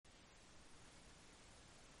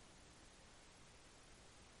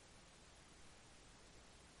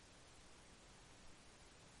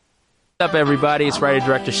What's up, everybody? It's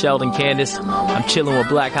writer-director Sheldon Candace. I'm chilling with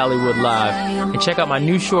Black Hollywood Live. And check out my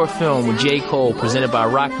new short film with J. Cole, presented by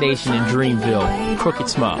Rock Nation in Dreamville, Crooked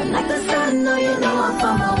Smile.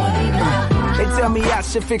 They tell me I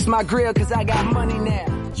should fix my grill because I got money now.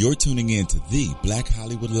 You're tuning in to the Black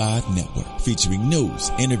Hollywood Live Network, featuring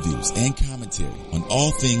news, interviews, and commentary on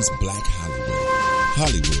all things Black Hollywood.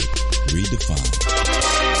 Hollywood redefined.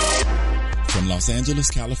 From Los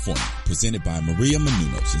Angeles, California, presented by Maria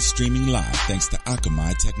Menounos and streaming live thanks to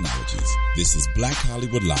Akamai Technologies. This is Black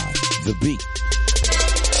Hollywood Live, The Beat.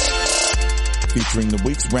 Featuring the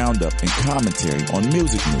week's roundup and commentary on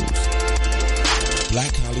music news.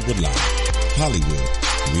 Black Hollywood Live, Hollywood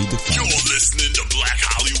redefined. You're listening to Black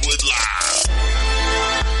Hollywood Live.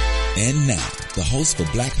 And now, the host for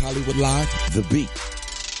Black Hollywood Live, The Beat.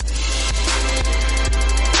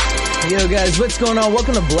 Yo guys, what's going on?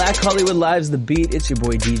 Welcome to Black Hollywood Live's The Beat. It's your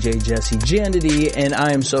boy DJ Jesse Jandity, and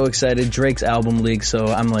I am so excited. Drake's album leaked, so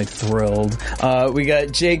I'm like thrilled. We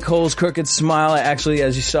got J. Cole's Crooked Smile. I actually,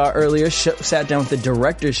 as you saw earlier, sat down with the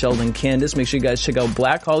director Sheldon Candace. Make sure you guys check out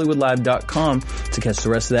blackhollywoodlive.com to catch the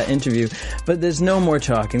rest of that interview. But there's no more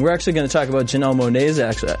talking. We're actually going to talk about Janelle Monáe's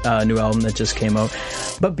new album that just came out.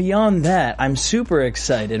 But beyond that, I'm super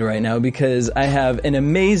excited right now because I have an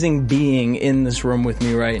amazing being in this room with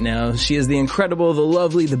me right now. She is the incredible, the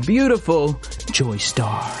lovely, the beautiful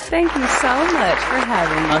JoiStaRR. Thank you so much for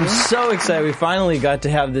having me. I'm so excited. We finally got to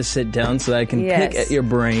have this sit down so that I can pick at your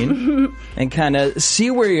brain and kind of see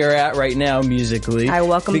where you're at right now musically. I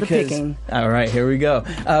welcome the picking. All right, here we go.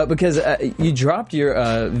 Because you dropped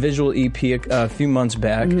your visual EP a few months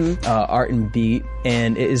back, Art and Beat,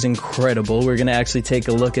 and it is incredible. We're going to actually take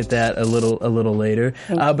a look at that a little later.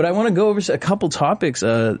 But I want to go over a couple topics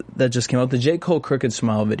that just came out. The J. Cole Crooked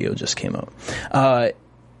Smile video just came out.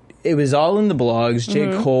 It was all in the blogs.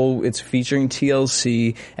 J. Cole, it's featuring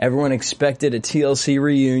TLC. Everyone expected a TLC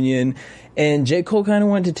reunion. And J. Cole kind of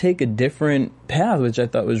wanted to take a different path, which I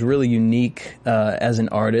thought was really unique as an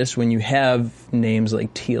artist when you have names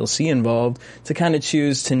like TLC involved, to kind of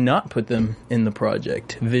choose to not put them in the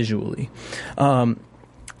project visually.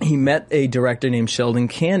 He met a director named Sheldon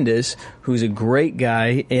Candace, who's a great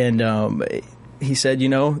guy, and he said, you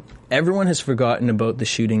know, everyone has forgotten about the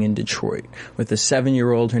shooting in Detroit with a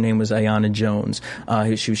 7-year-old. Her name was Aiyana Jones.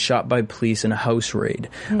 She was shot by police in a house raid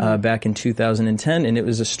back in 2010, and it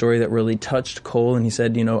was a story that really touched Cole. And he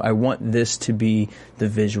said, you know, I want this to be the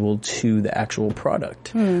visual to the actual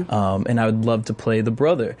product, and I would love to play the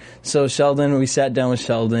brother. So we sat down with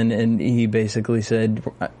Sheldon, and he basically said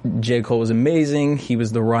J. Cole was amazing. He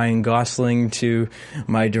was the Ryan Gosling to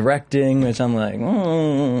my directing, which I'm like, I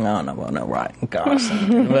don't know about no Ryan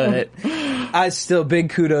Gosling, but I still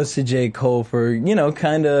big kudos to J. Cole for, you know,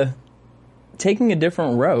 kind of taking a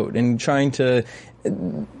different route and trying to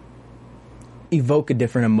evoke a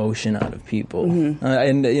different emotion out of people.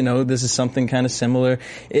 And, you know, this is something kind of similar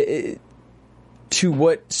to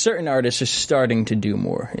what certain artists are starting to do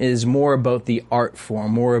more. It is more about the art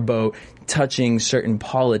form, more about touching certain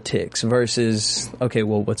politics versus, okay,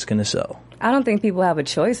 well, what's going to sell? I don't think people have a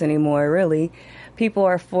choice anymore, really. People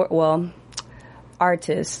are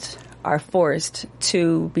artists are forced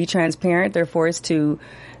to be transparent. They're forced to,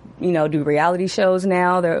 you know, do reality shows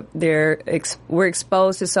now. We're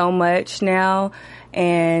exposed to so much now,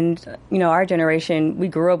 and you know, our generation, we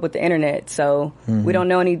grew up with the internet, so we don't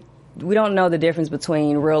know the difference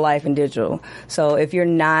between real life and digital. So if you're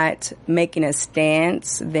not making a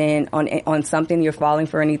stance, then on something, you're falling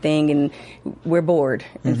for anything, and we're bored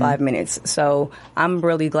in 5 minutes. So I'm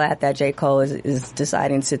really glad that J. Cole is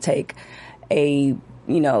deciding to take a,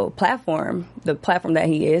 you know, the platform that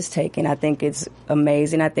he is taking. I think it's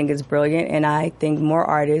amazing. I think it's brilliant. And I think more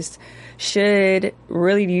artists should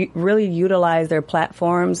really utilize their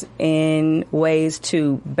platforms in ways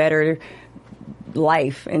to better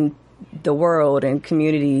life and the world and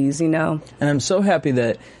communities, you know. And I'm so happy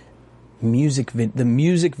that the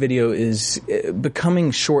music video is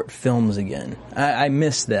becoming short films again. I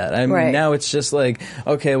miss that. I mean, now it's just like,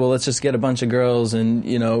 okay, well, let's just get a bunch of girls and,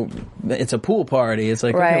 you know, it's a pool party. It's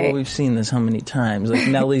like, okay, well, we've seen this how many times? Like,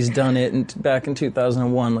 Nelly's done it back in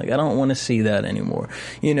 2001. Like, I don't want to see that anymore.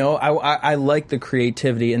 You know, I like the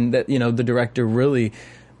creativity, and that, you know, the director really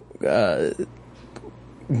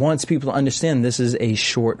wants people to understand this is a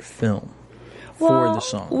short film for the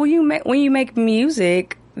song. When you make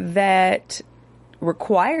music that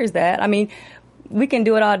requires that, I mean, we can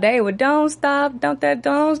do it all day with don't stop,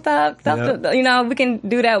 you know, we can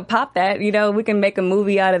do that with Pop That, you know, we can make a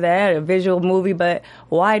movie out of that, a visual movie, but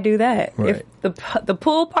why do that? If the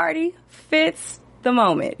pool party fits the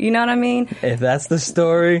moment. You know what I mean? If that's the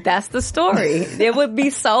story. That's the story. It would be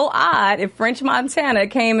so odd if French Montana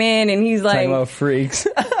came in and he's like, talking about freaks.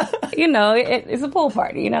 you know, it's a pool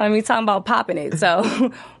party. You know what I mean? Talking about popping it.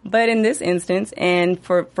 So, but in this instance, and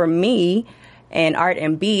for me and Art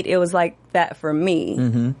and Beat, it was like that for me.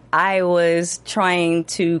 Mm-hmm. I was trying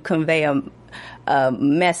to convey a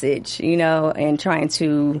message, you know, and trying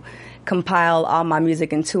to compile all my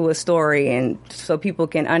music into a story, and so people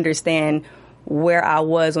can understand where I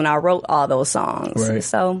was when I wrote all those songs. Right.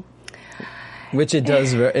 So, which it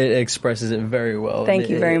does, it expresses it very well. Thank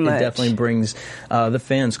you very much. It definitely brings the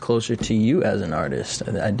fans closer to you as an artist.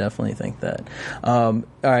 I definitely think that. All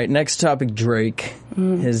right, next topic, Drake.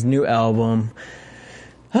 His new album,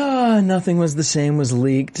 Nothing Was the Same, was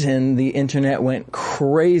leaked, and the internet went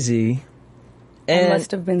crazy. I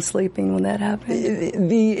must have been sleeping when that happened.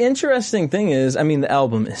 The interesting thing is, I mean, the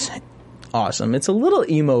album is awesome. It's a little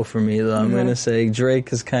emo for me, though. I'm going to say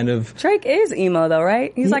Drake is kind of... Drake is emo, though,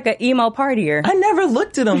 right? He's like an emo partier. I never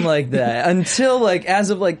looked at him like that until, like, as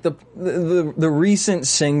of, like, the recent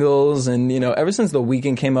singles, and, you know, ever since The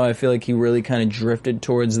Weeknd came out, I feel like he really kind of drifted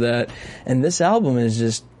towards that. And this album is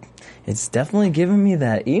just... It's definitely giving me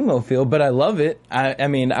that emo feel, but I love it. I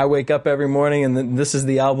mean, I wake up every morning and this is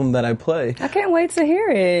the album that I play. I can't wait to hear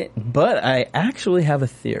it. But I actually have a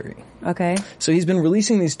theory. Okay. So he's been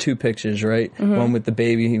releasing these two pictures, right? Mm-hmm. One with the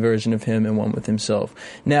baby version of him and one with himself.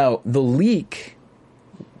 Now, the leak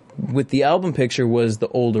with the album picture was the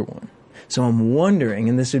older one. So I'm wondering,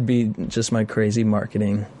 and this would be just my crazy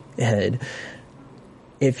marketing head,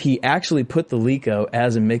 if he actually put the leak out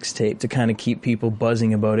as a mixtape to kind of keep people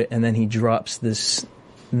buzzing about it, and then he drops this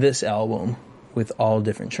album with all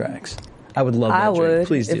different tracks. I would love that. I would.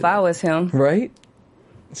 Please do. If I was him. Right?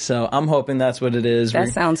 So I'm hoping that's what it is. That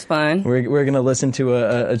sounds fun. We're going to listen to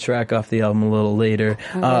a track off the album a little later.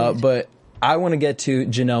 Right. But I want to get to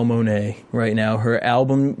Janelle Monáe right now. Her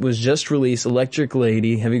album was just released, Electric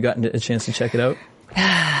Lady. Have you gotten a chance to check it out?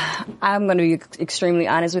 I'm going to be extremely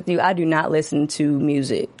honest with you. I do not listen to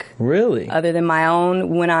music. Really? Other than my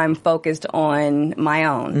own, when I'm focused on my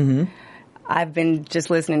own. Mm-hmm. I've been just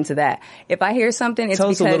listening to that. If I hear something, it's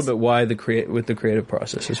because... Tell us a little bit why with the creative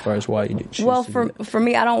process, as far as why you choose well, to do for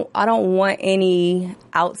me, I don't want any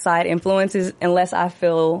outside influences unless I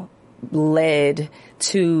feel led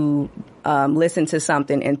to listen to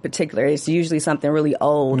something in particular. It's usually something really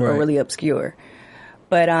old or really obscure.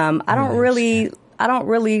 But I don't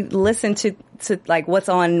really listen to like what's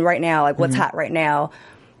on right now, like what's hot right now.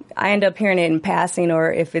 I end up hearing it in passing,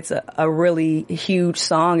 or if it's a really huge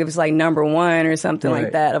song, if it's like number one or something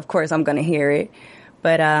like that, of course I'm going to hear it.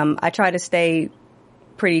 But I try to stay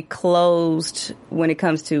pretty closed when it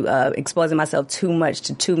comes to exposing myself too much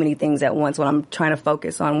to too many things at once when I'm trying to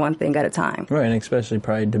focus on one thing at a time. Right, and especially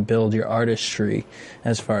probably to build your artistry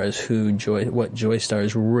as far as what JoiStar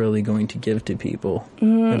is really going to give to people.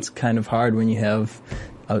 Mm-hmm. It's kind of hard when you have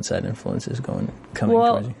outside influences coming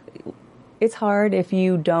towards you. It's hard if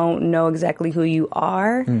you don't know exactly who you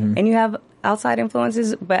are and you have outside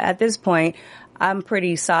influences, but at this point, I'm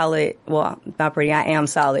pretty solid. Well, not pretty. I am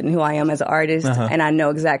solid in who I am as an artist, and I know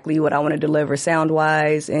exactly what I want to deliver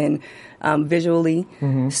sound-wise and visually.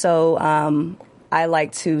 Mm-hmm. So I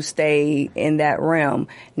like to stay in that realm.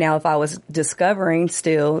 Now, if I was discovering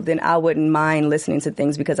still, then I wouldn't mind listening to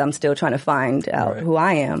things because I'm still trying to find out who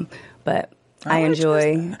I am. But I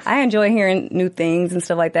enjoy hearing new things and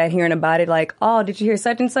stuff like that, hearing about it. Like, oh, did you hear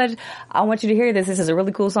such and such? I want you to hear this. This is a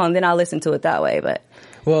really cool song. Then I'll listen to it that way. But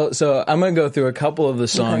well, so I'm going to go through a couple of the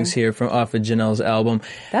songs here off of Janelle's album.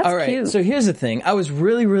 That's all right, cute. So here's the thing. I was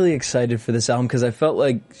really, really excited for this album because I felt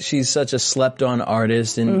like she's such a slept-on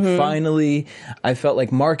artist. And finally, I felt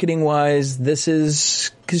like marketing-wise, this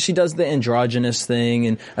is... because she does the androgynous thing,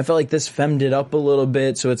 and I felt like this femmed it up a little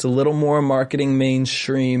bit, so it's a little more marketing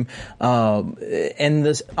mainstream. And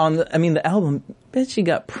the album, bitch, she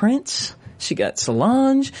got Prince, she got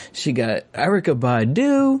Solange, she got Erykah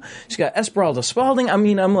Badu, she got Esmeralda Spalding. I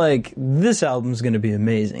mean, I'm like, this album's gonna be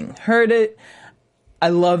amazing. Heard it. I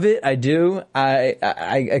love it. I do. I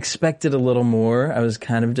expected a little more. I was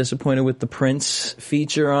kind of disappointed with the Prince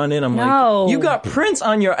feature on it. I'm like, you got Prince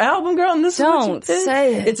on your album, girl, and this is what you did?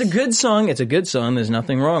 Say it. It's a good song. It's a good song. There's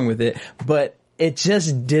nothing wrong with it. But it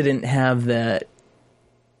just didn't have that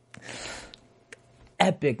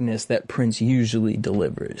epicness that Prince usually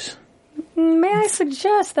delivers. May I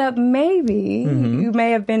suggest that maybe you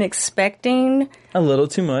may have been expecting a little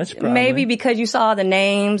too much, probably. Maybe because you saw the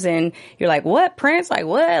names and you're like, what, Prince? Like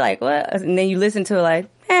what? And then you listen to it like,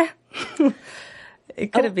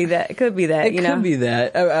 It could be that. It could be that. It could be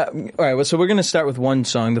that. All right. Well, so we're going to start with one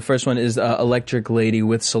song. The first one is "Electric Lady"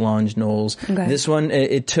 with Solange Knowles. Okay. This one,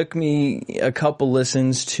 it took me a couple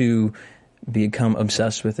listens to become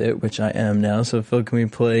obsessed with it, which I am now. So, Phil, can we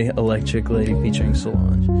play "Electric Lady" featuring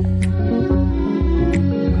Solange?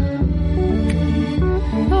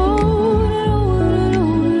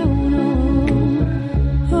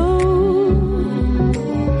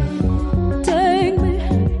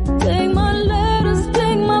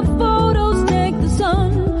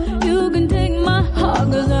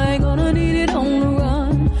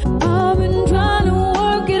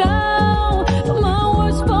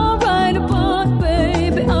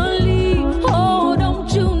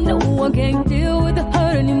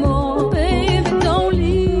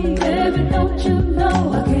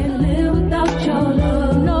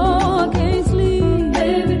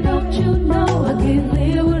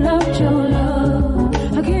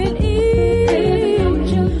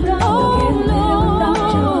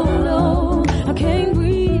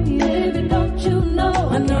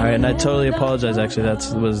 I totally apologize. Actually,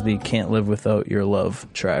 that was the "Can't Live Without Your Love"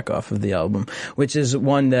 track off of the album, which is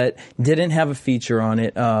one that didn't have a feature on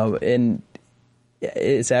it, and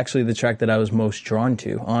it's actually the track that I was most drawn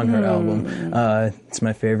to on her album. It's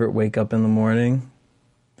my favorite. Wake up in the morning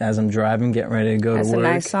as I'm driving, getting ready to go to work. That's a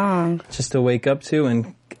nice song. Just to wake up to,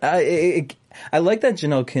 and I like that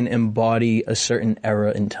Janelle can embody a certain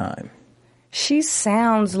era in time. She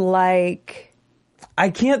sounds like... I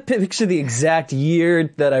can't picture the exact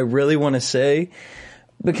year that I really want to say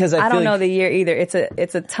because I don't know the year either. It's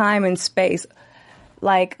a time and space.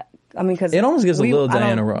 Like, I mean, because it almost gives a little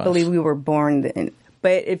Diana Ross. I don't believe we were born then,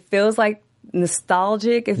 but it feels like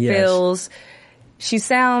nostalgic. It feels. She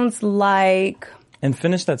sounds like. And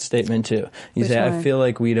finish that statement too. You say, "I feel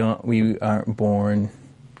like we aren't born."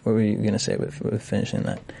 What were you going to say with finishing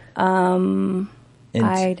that? I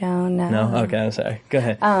don't know. No, okay, I'm sorry. Go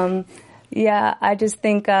ahead. Yeah, I just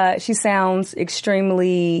think she sounds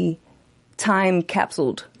extremely time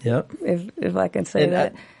capsuled. Yep. If I can say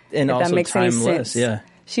that. And if also that makes timeless, any sense. yeah.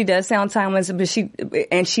 She does sound timeless, but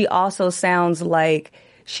she also sounds like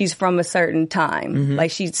she's from a certain time. Mm-hmm.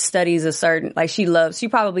 Like she studies a certain, like she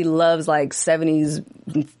probably loves like 70s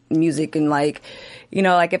music and like, you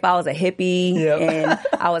know, like if I was a hippie and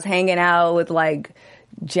I was hanging out with like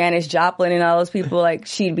Janis Joplin and all those people, like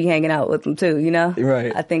she'd be hanging out with them too, you know?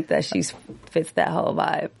 Right. I think that she fits that whole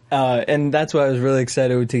vibe. And that's why I was really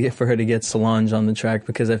excited for her to get Solange on the track,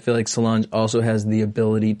 because I feel like Solange also has the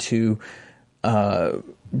ability to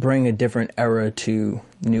bring a different era to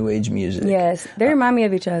new age music. Yes, they remind me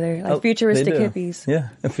of each other, like futuristic hippies. Yeah,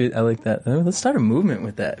 I like that. Let's start a movement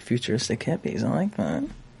with that, futuristic hippies. I like that.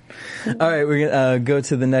 All right, we're going to go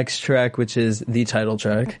to the next track, which is the title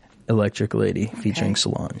track, "Electric Lady" featuring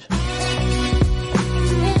Solange.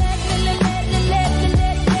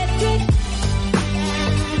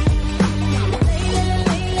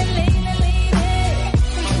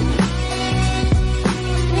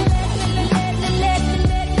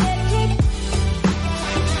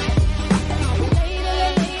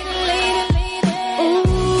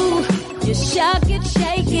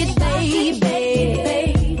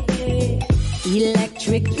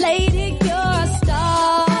 Electric lady, you're a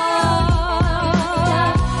star.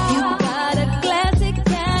 You got a classic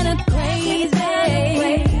kind of crazy,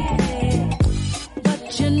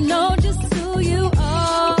 but you know just who you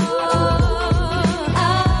are.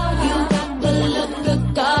 You got the look the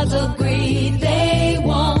gods agree they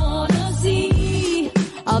wanna see.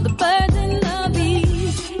 All the birds and the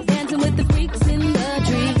bees dancing with the freaks in the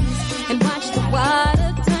trees, and watch the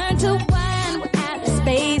water turn to wine at the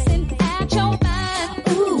space and at your mind.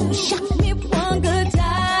 Ooh, shock me one good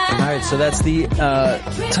time. All right, so that's the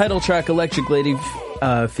title track, "Electric Lady,"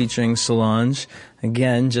 featuring Solange.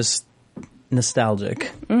 Again, just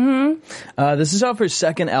nostalgic. Mm-hmm. This is off her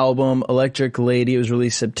second album, "Electric Lady." It was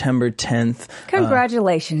released September 10th.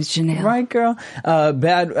 Congratulations, Janelle. Right, girl.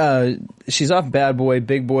 She's off Bad Boy.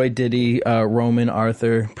 Big Boy Diddy, Roman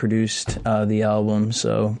Arthur produced the album.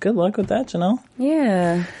 So good luck with that, Janelle.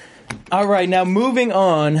 Yeah. All right, now moving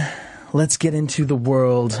on. Let's get into the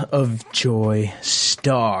world of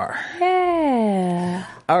JoiStaRR. Yeah.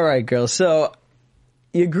 All right, girl. So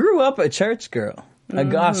you grew up a church girl, a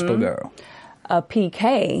gospel girl. A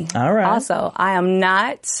PK. All right. Also, I am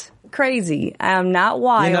not crazy. I am not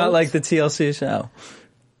wild. You're not like the TLC show.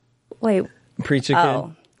 Wait. Preacher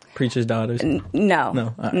kid? Preacher's daughters? No. No.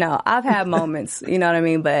 All right. No. I've had moments, you know what I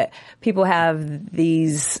mean? But people have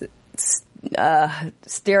these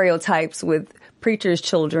stereotypes with preachers'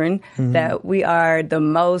 children that we are the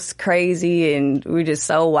most crazy and we're just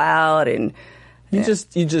so wild and You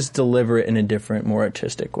just deliver it in a different, more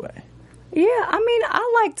artistic way. Yeah, I mean,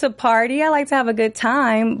 I like to party. I like to have a good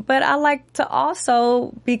time, but I like to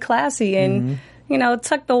also be classy and,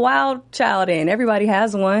 tuck the wild child in. Everybody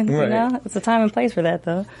has one, Right. It's a time and place for that,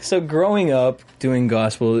 though. So growing up doing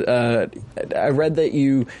gospel, I read that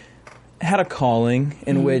you had a calling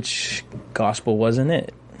in which gospel wasn't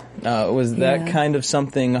it. Was that kind of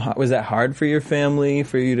something, was that hard for your family,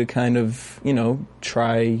 for you to kind of,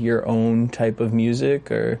 try your own type of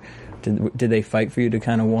music, or did they fight for you to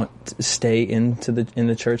kind of want to stay in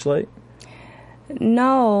the church light?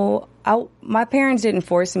 No, my parents didn't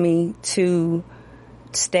force me to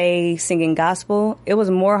stay singing gospel. It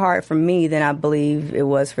was more hard for me than I believe it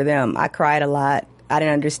was for them. I cried a lot. I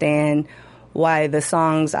didn't understand why the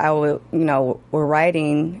songs I were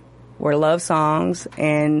writing were love songs,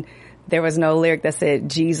 and there was no lyric that said,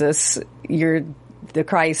 Jesus, you're the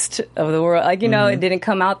Christ of the world. It didn't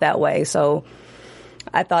come out that way. So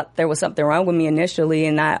I thought there was something wrong with me initially,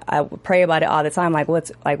 and I would pray about it all the time.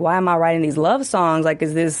 Why am I writing these love songs?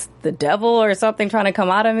 Is this the devil or something trying to come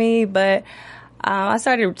out of me? But I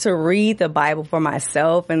started to read the Bible for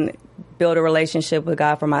myself and build a relationship with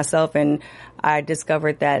God for myself, and I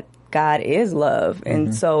discovered that God is love.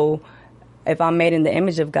 And so if I'm made in the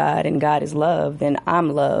image of God and God is love, then I'm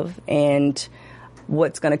love. And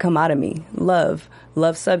what's going to come out of me? Love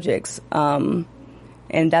subjects. And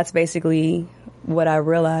that's basically what I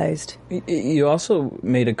realized. You also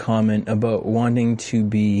made a comment about wanting to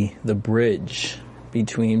be the bridge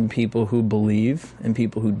between people who believe and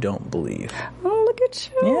people who don't believe. Oh, look at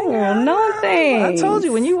you. Yeah, no thanks. I told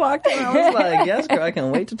you when you walked in, I was like, yes, girl, I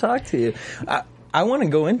can't wait to talk to you. I want to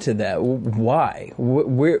go into that. Why?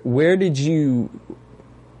 Where did you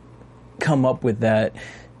come up with that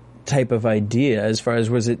type of idea? As far as,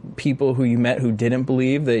 was it people who you met who didn't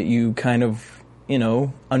believe that you kind of,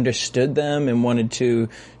 understood them and wanted to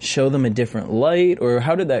show them a different light? Or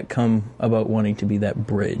how did that come about, wanting to be that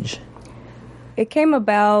bridge? It came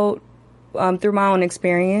about through my own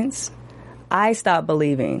experience. I stopped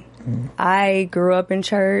believing. I grew up in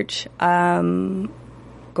church, going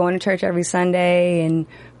to church every Sunday and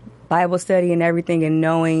Bible study and everything, and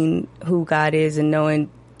knowing who God is and knowing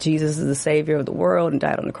Jesus is the Savior of the world and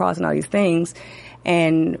died on the cross and all these things.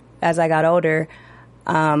 And as I got older,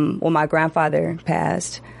 when my grandfather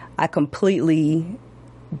passed, I completely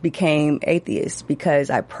became atheist because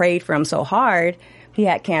I prayed for him so hard. He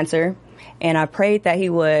had cancer, and I prayed that he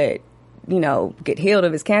would, get healed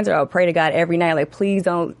of his cancer. I would pray to God every night, please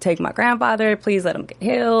don't take my grandfather. Please let him get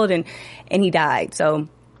healed. And he died. So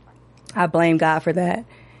I blame God for that.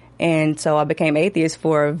 And so I became atheist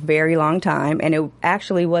for a very long time. And it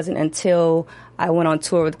actually wasn't until I went on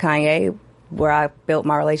tour with Kanye where I built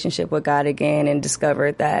my relationship with God again and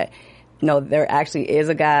discovered that, there actually is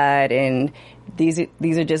a God, and these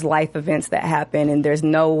are just life events that happen, and there's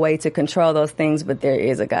no way to control those things, but there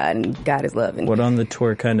is a God, and God is love. What on the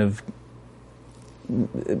tour kind of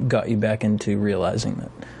got you back into realizing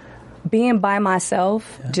that? Being by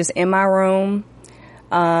myself, just in my room,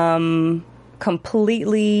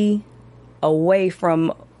 completely away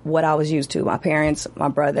from what I was used to, my parents, my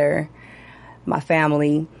brother, my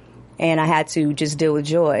family, and I had to just deal with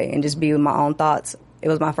joy and just be with my own thoughts. It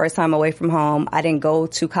was my first time away from home. I didn't go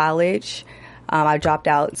to college. I dropped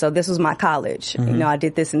out. So this was my college. I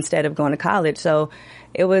did this instead of going to college. So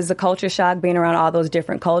it was a culture shock being around all those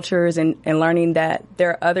different cultures and learning that there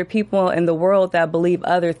are other people in the world that believe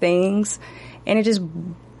other things. And it just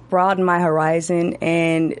broadened my horizon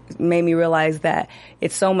and made me realize that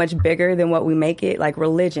it's so much bigger than what we make it. Like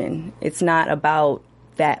religion, it's not about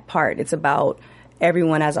that part. It's about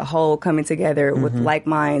everyone as a whole coming together with like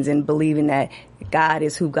minds and believing that God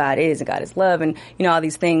is who God is and God is love and, all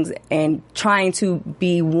these things, and trying to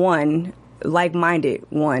be one, like-minded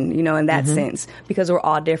one, in that sense, because we're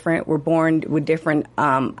all different. We're born with different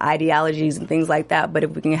ideologies and things like that. But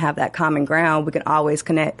if we can have that common ground, we can always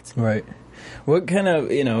connect. Right. What kind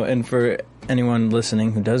of, and for anyone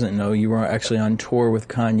listening who doesn't know, you were actually on tour with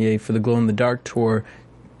Kanye for the Glow in the Dark tour,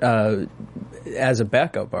 as a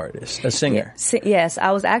backup artist, a singer. Yes,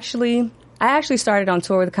 I actually started on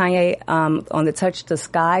tour with Kanye on the Touch the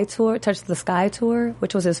Sky tour,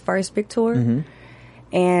 which was his first big tour.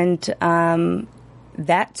 And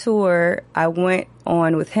that tour I went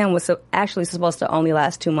on with him was actually supposed to only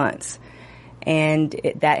last 2 months. And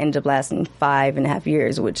that ended up lasting 5.5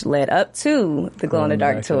 years, which led up to the Glow in the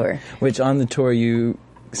Dark tour. Which on the tour you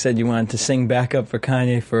said you wanted to sing backup for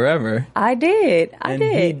Kanye forever. I did.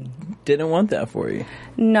 He didn't want that for you.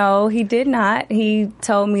 No, he did not. He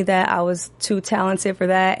told me that I was too talented for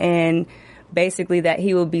that, and basically that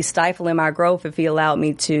he would be stifling my growth if he allowed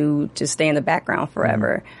me to just stay in the background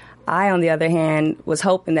forever. I, on the other hand, was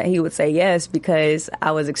hoping that he would say yes, because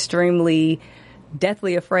I was extremely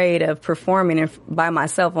deathly afraid of performing by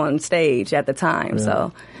myself on stage at the time. Really?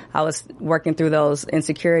 So I was working through those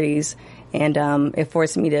insecurities, and it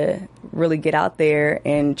forced me to really get out there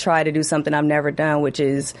and try to do something I've never done, which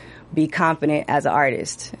is be confident as an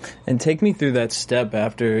artist. And take me through that step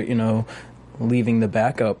after, you know, leaving the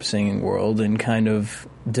backup singing world and kind of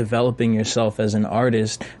developing yourself as an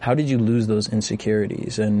artist. How did you lose those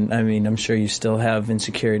insecurities? And I mean, I'm sure you still have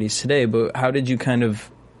insecurities today, but how did you kind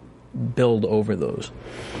of build over those?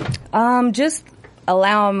 Just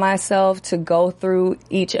allowing myself to go through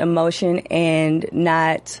each emotion and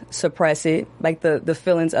not suppress it, like the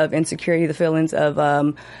feelings of insecurity, the feelings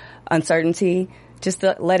of uncertainty, just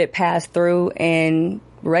to let it pass through and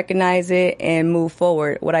recognize it and move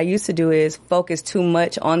forward. What I used to do is focus too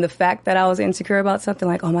much on the fact that I was insecure about something,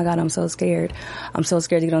 like, oh my God, I'm so scared. I'm so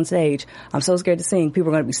scared to get on stage. I'm so scared to sing. People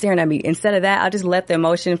are going to be staring at me. Instead of that, I just let the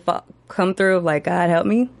emotion come through, like, God help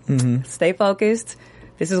me. Stay focused.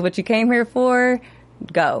 This is what you came here for.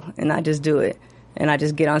 Go. And I just do it. And I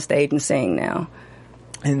just get on stage and sing now.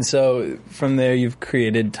 And so from there, you've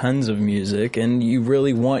created tons of music, and you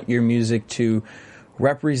really want your music to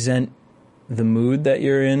represent the mood that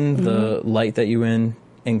you're in, the light that you're in,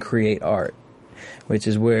 and create art, which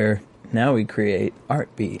is where now we create art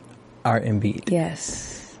and beat.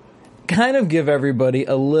 Yes. Kind of give everybody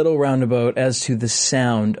a little roundabout as to the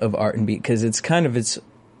sound of art and beat, because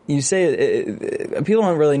you say people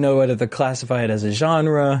don't really know whether to classify it as a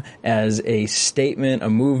genre, as a statement, a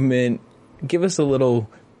movement. Give us a little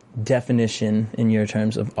definition in your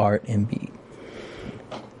terms of art and beat.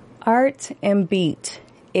 Art and beat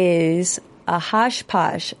is a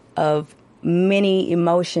hodgepodge of many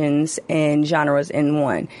emotions and genres in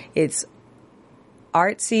one. It's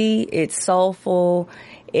artsy, it's soulful,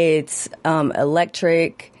 it's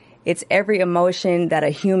electric, it's every emotion that a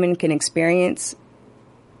human can experience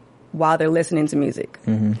while they're listening to music.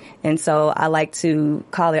 And so I like to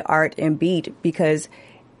call it art and beat, because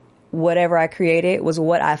whatever I created was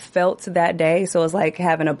what I felt that day. So it's like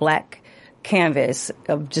having a black canvas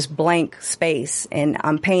of just blank space, and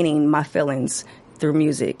I'm painting my feelings through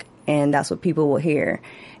music, and that's what people will hear,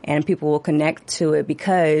 and people will connect to it,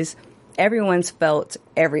 because everyone's felt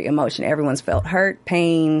every emotion. Everyone's felt hurt,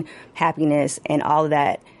 pain, happiness, and all of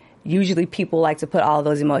that. Usually people like to put all of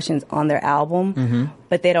those emotions on their album,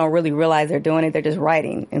 but they don't really realize they're doing it. They're just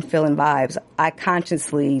writing and feeling vibes. I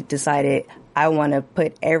consciously decided I want to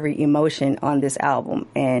put every emotion on this album,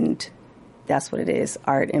 and that's what it is,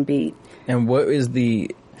 art and beat. And what is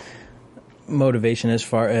the motivation as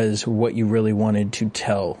far as what you really wanted to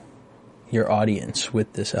tell your audience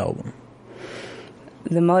with this album?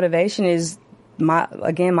 The motivation is my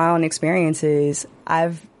own experiences.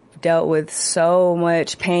 I've dealt with so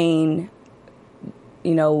much pain,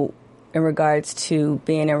 you know, in regards to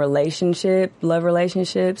being in love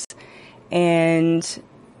relationships. And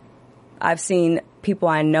I've seen people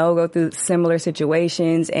I know go through similar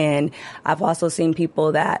situations. And I've also seen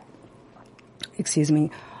people that,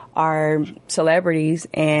 are celebrities,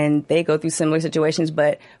 and they go through similar situations,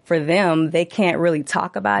 but for them, they can't really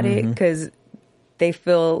talk about it because they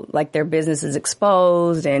feel like their business is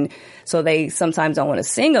exposed, and so they sometimes don't want to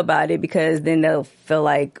sing about it, because then they'll feel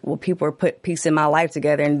like, well, people are piecing my life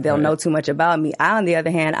together and they'll know too much about me. On the other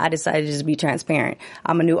hand, I decided to just be transparent.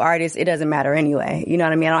 I'm a new artist. It doesn't matter anyway. You know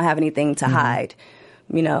what I mean? I don't have anything to hide.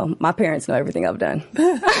 You know, my parents know everything I've done.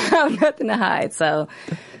 I have nothing to hide. So,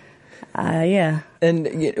 yeah.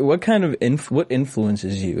 And what kind of what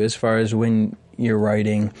influences you as far as when you're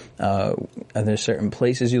writing? Are there certain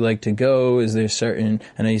places you like to go? Is there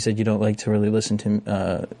I know you said you don't like to really listen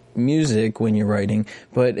to music when you're writing,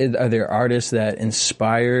 but are there artists that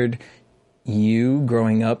inspired you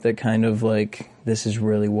growing up that kind of like, this is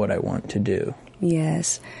really what I want to do?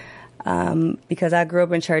 Yes. Because I grew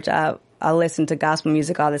up in church, I listened to gospel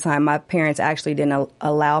music all the time. My parents actually didn't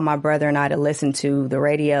allow my brother and I to listen to the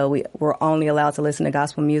radio. We were only allowed to listen to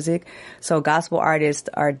gospel music. So gospel artists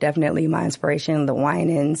are definitely my inspiration. The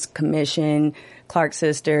Winans, Commission, Clark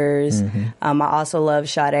Sisters. I also love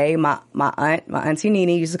Sade. My auntie Nene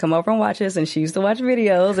used to come over and watch us, and she used to watch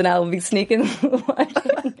videos, and I would be sneaking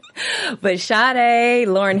watching. But Sade,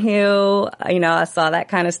 Lauryn Hill, you know, I saw that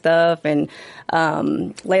kind of stuff. And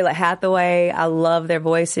Layla Hathaway, I love their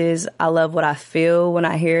voices. I love what I feel when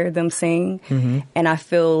I hear them sing. And I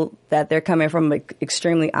feel that they're coming from an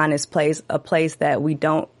extremely honest place, a place that we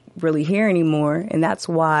don't really hear anymore. And that's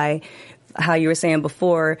why how you were saying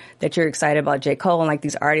before that you're excited about J. Cole and like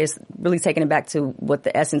these artists really taking it back to what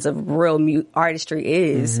the essence of real artistry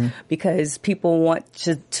is, because people want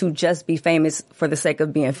to just be famous for the sake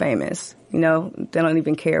of being famous. You know, they don't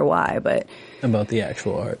even care why, but about the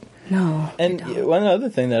actual art. No. And one other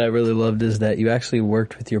thing that I really loved is that you actually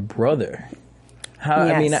worked with your brother. How,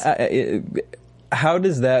 Yes. I mean, how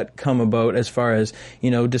does that come about as far as,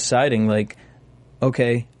 you know, deciding like,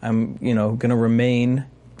 okay, I'm, you know, going to remain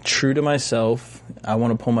true to myself. I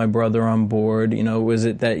want to pull my brother on board. You know, was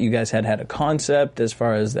it that you guys had a concept as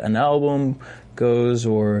far as an album goes,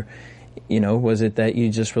 or, you know, was it that you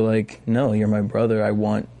just were like, no, you're my brother. I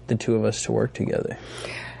want the two of us to work together?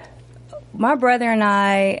 My brother and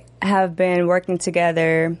I have been working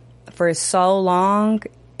together for so long.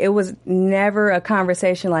 It was never a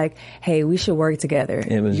conversation like, hey, we should work together.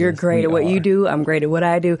 It was You're just, great we at what you are. do. I'm great at what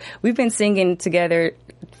I do. We've been singing together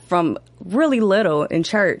from really little in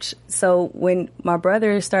church. So when my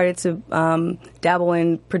brother started to dabble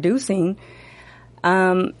in producing,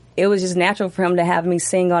 it was just natural for him to have me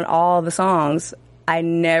sing on all the songs. I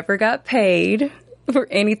never got paid for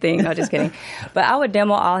anything. No, just kidding. But I would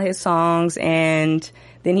demo all his songs, and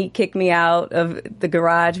then he kicked me out of the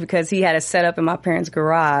garage because he had a setup in my parents'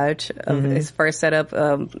 garage of his first setup,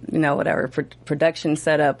 you know, whatever, production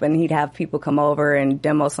setup. And he'd have people come over and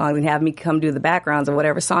demo songs and have me come do the backgrounds of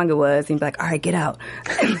whatever song it was. And he'd be like, all right, get out.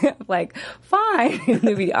 I'm like, fine. And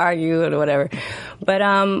then we'd argue or whatever.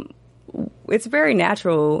 But it's very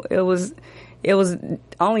natural. It was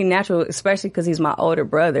only natural, especially because he's my older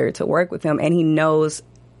brother, to work with him, and he knows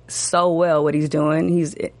so well what he's doing.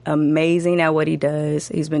 He's amazing at what he does.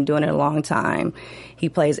 He's been doing it a long time. He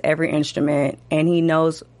plays every instrument, and he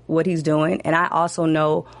knows what he's doing, and I also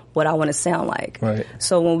know what I want to sound like. Right.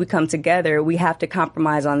 So when we come together, we have to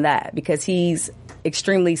compromise on that, because he's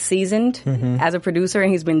extremely seasoned as a producer,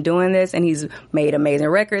 and he's been doing this, and he's made amazing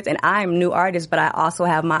records, and I'm a new artist, but I also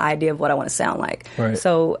have my idea of what I want to sound like. Right.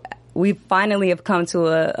 So we finally have come to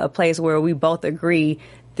a place where we both agree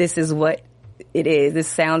this is what it is. This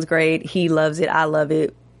sounds great. He loves it. I love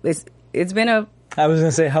it. It's been I was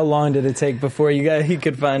gonna say, how long did it take before he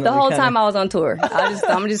could finally? the whole time I was on tour. I'm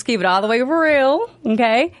gonna just keep it all the way for real.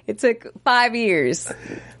 Okay, it took 5 years.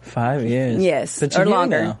 5 years. Yes, but you're or here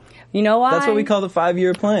longer. now. You know why? That's what we call the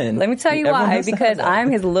 5-year plan. Let me tell you Everyone why. has to have Because that. I'm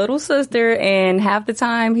his little sister, and half the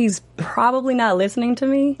time he's probably not listening to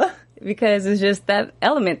me because it's just that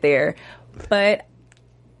element there. But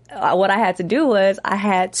what I had to do was I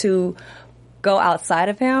had to go outside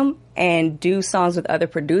of him and do songs with other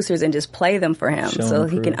producers and just play them for him so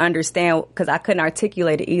he can understand, because I couldn't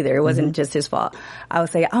articulate it either. It wasn't just his fault. I would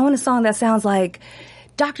say, I want a song that sounds like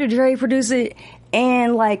Dr. Dre produced it,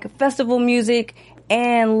 and like festival music,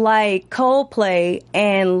 and like Coldplay,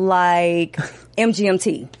 and like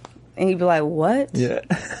MGMT. And he'd be like, what? Yeah.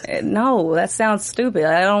 No, that sounds stupid.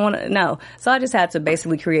 I don't want to, no. So I just had to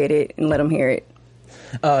basically create it and let him hear it.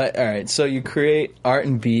 All right, so you create Art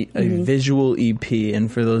and Beat, a visual EP,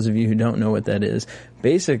 and for those of you who don't know what that is,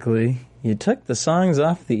 basically you took the songs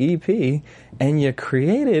off the EP and you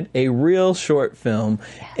created a real short film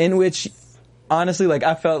in which, honestly, like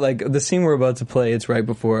I felt like the scene we're about to play, it's right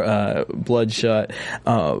before Bloodshot.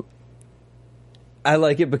 I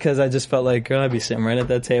like it because I just felt like, girl, I'd be sitting right at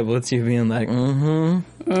that table. It's you being like,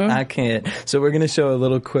 I can't. So we're going to show a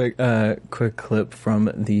little quick clip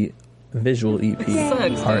from the visual EP,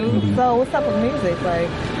 Art and Beat. So what's up with music? Like,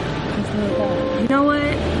 You know what?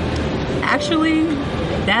 Actually,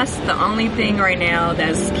 that's the only thing right now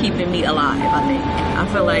that's keeping me alive, I think. I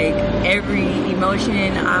feel like every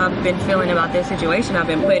emotion I've been feeling about this situation, I've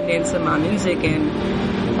been putting into my music, and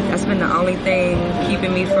that's been the only thing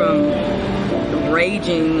keeping me from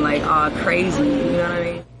raging like all crazy, you know what I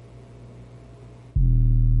mean?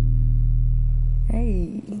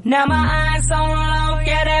 Hey. Now my eyes on low,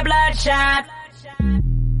 yeah, that bloodshot.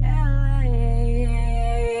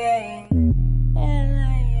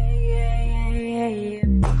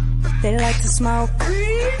 They like to smoke,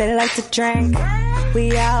 they like to drink.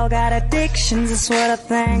 We all got addictions, that's what I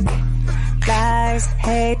think. Lies,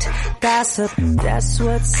 hate, gossip, that's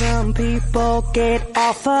what some people get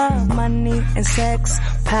off of. Money and sex,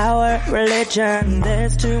 power, religion.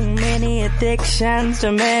 There's too many addictions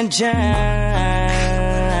to mention.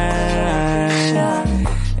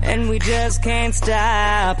 And we just can't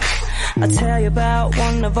stop. I'll tell you about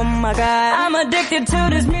one of them I got. I'm addicted to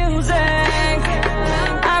this music.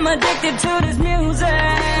 I'm addicted to this music.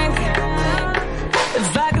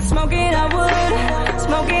 If I could smoke it, I would.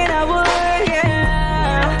 Smoke it, I would,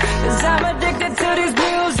 yeah. 'Cause I'm addicted to this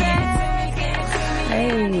music.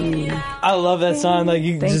 Hey. I love that song. Like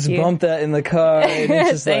you Thank just you. bump that in the car, and it's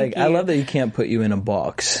just Thank like I you. love that you can't put you in a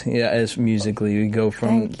box. Yeah, as musically, you go from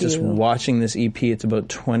Thank just you. watching this EP. It's about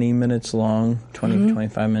 20 minutes long,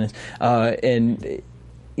 25 minutes, and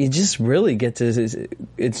you just really get to.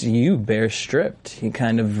 It's you bare stripped. You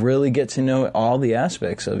kind of really get to know all the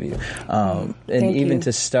aspects of you, and Thank even you.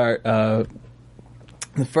 to start.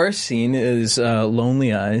 The first scene is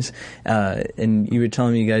Lonely Eyes, and you were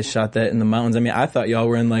telling me you guys shot that in the mountains. I mean, I thought y'all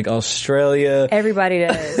were in like Australia. Everybody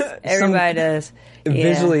does. Everybody does. Yeah.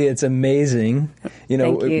 Visually, it's amazing. You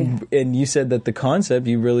know, Thank you. And you said that the concept,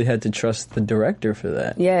 you really had to trust the director for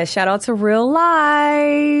that. Yeah, shout out to Real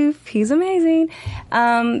Life. He's amazing.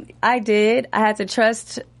 I did. I had to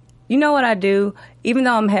trust. You know what I do? Even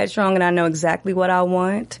though I'm headstrong and I know exactly what I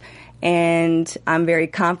want, and I'm very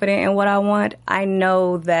confident in what I want, I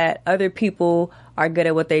know that other people are good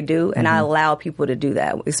at what they do, and I allow people to do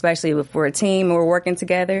that, especially if we're a team and we're working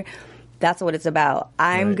together. That's what it's about.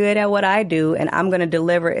 I'm good at what I do, and I'm going to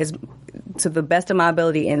deliver to the best of my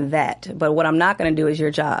ability in that. But what I'm not going to do is your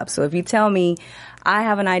job. So if you tell me, I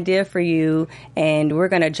have an idea for you, and we're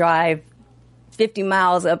going to drive 50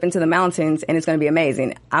 miles up into the mountains, and it's going to be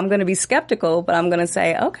amazing, I'm going to be skeptical, but I'm going to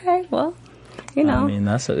say, okay, well, you know. I mean,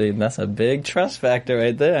 that's a big trust factor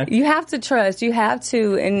right there. You have to trust. You have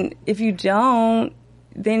to. And if you don't,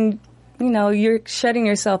 then, you know, you're shutting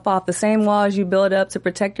yourself off. The same walls you build up to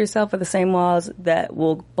protect yourself are the same walls that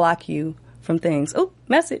will block you from things. Oh,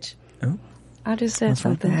 message. Oh. I just said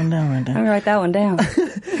something. Write that one down, right there. Let me write that one down.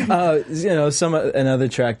 You know, another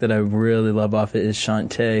track that I really love off it is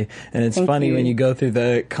Shantae, and it's Thank funny you. when you go through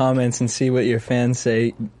the comments and see what your fans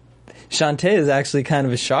say. Shantae is actually kind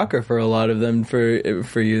of a shocker for a lot of them for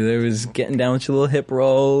you. There was getting down with your little hip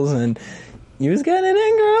rolls, and you was getting it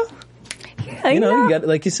in, girl. Yeah, You know, you got,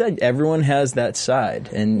 like you said, everyone has that side,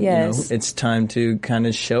 and Yes. you know, it's time to kind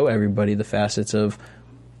of show everybody the facets of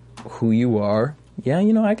who you are. Yeah,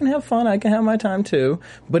 you know, I can have fun, I can have my time too,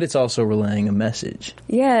 but it's also relaying a message.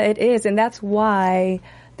 Yeah, it is. And that's why,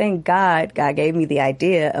 thank God gave me the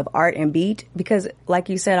idea of art and beat, because like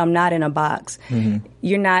you said, I'm not in a box.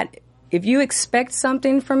 You're not, if you expect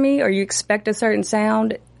something from me or you expect a certain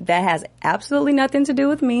sound, that has absolutely nothing to do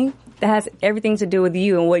with me. That has everything to do with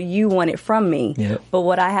you and what you wanted from me. Yep. But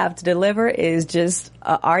what I have to deliver is just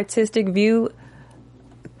an artistic view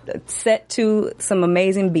set to some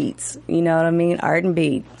amazing beats. You know what I mean? Art and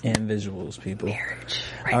beat. And visuals, people. Marriage.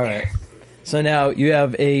 All right. So now you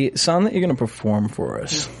have a song that you're going to perform for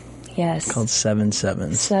us Yes. called 7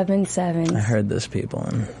 Sevens. 7 7. I heard this, people,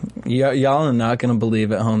 and y'all are not going to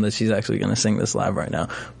believe at home that she's actually going to sing this live right now.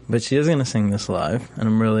 But she is going to sing this live, and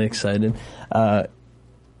I'm really excited. Are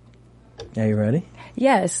you ready?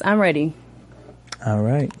 Yes, I'm ready. All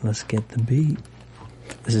right, let's get the beat.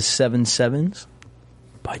 This is 7 Sevens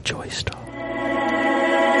by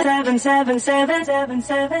JoiStaRR. 7 7 7 7 7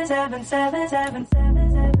 7 7 7 7.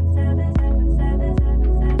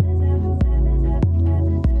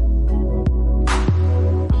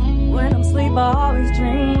 When I'm asleep, I always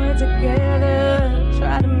dream we're together.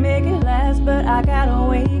 Try to make it last, but I gotta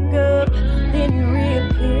wake up. Then you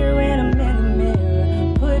reappear when I'm in the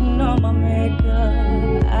mirror, putting on my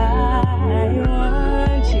makeup. I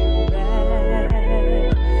want you back.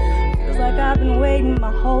 Feels like I've been waiting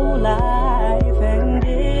my whole life, and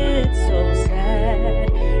it's so sad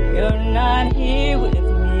you're not here with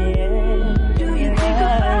me yet. Do you think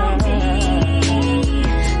about me?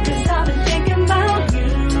 'Cause I've been thinking about you.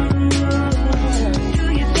 Do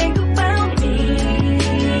you think about me?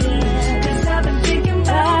 'Cause I've been thinking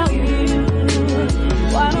about you.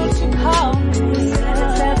 Why don't you call me?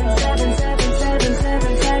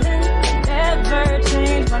 7777777. Never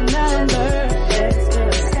change my number. It's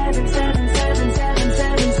just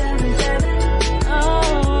 7777777.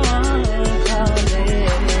 Oh, call me.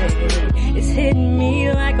 It's hitting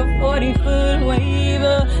me like a 40-foot wave.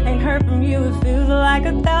 Ain't heard from you, it feels like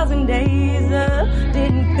 1,000 days.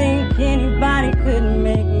 Didn't think anybody could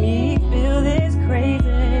make me feel this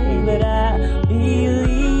crazy, but I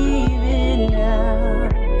believe it now.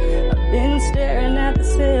 I've been staring at the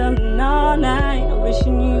ceiling all night,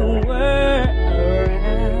 wishing you were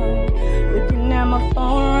around. Looking at my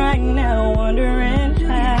phone right now, wondering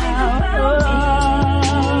how.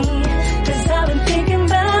 'Cause I've been thinking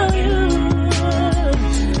about you.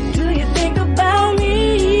 Do you think about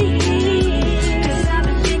me? 'Cause I've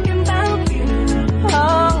been thinking about you.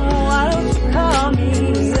 Oh, why don't you call me?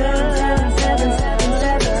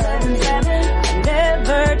 7777777. I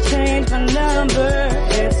never change my number.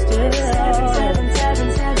 It's still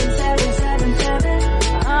 7777777.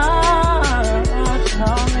 Oh,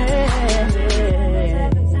 call me.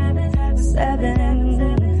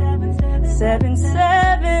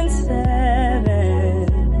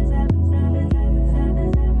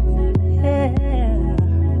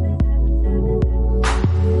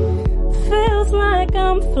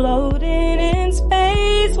 floating in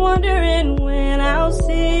space, wondering when I'll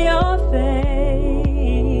see your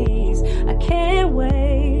face. I can't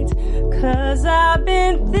wait, 'cause I've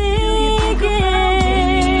been thinking.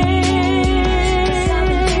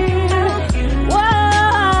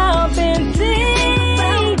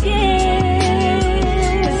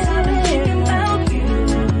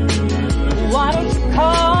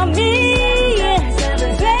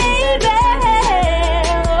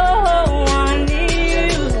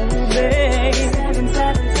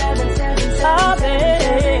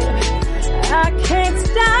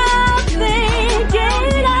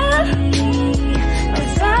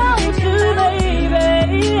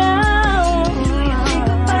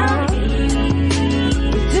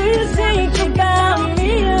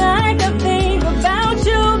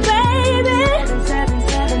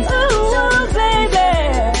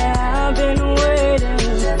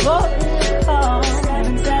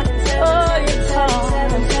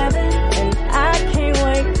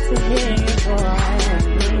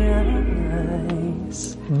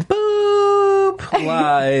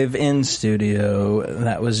 Live in studio.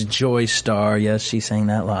 That was JoiStaRR. Yes, she sang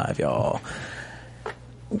that live, y'all.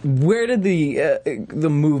 Where did the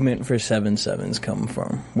movement for 7/7s come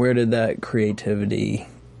from? Where did that creativity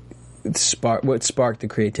spark? What sparked the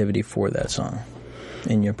creativity for that song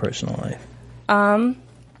in your personal life? Oh,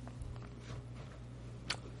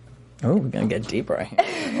 we're gonna get deep right here.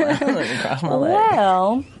 Let me cross my leg.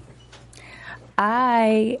 Well,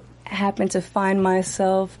 I happen to find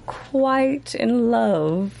myself quite in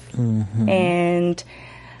love, and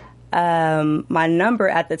my number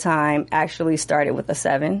at the time actually started with a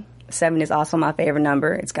 7. 7 is also my favorite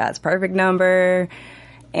number. It's God's perfect number.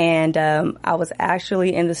 And I was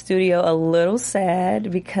actually in the studio a little sad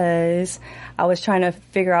because I was trying to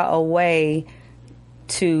figure out a way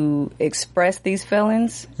to express these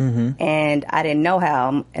feelings, and I didn't know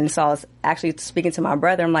how. And so I was actually speaking to my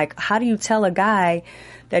brother. I'm like, how do you tell a guy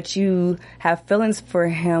that you have feelings for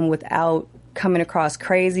him without coming across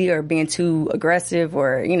crazy or being too aggressive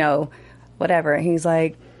or, you know, whatever? And he's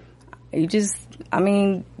like, you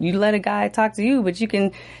let a guy talk to you, but you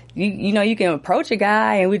can approach a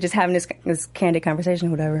guy, and we're just having this candid conversation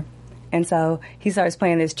or whatever. And so he starts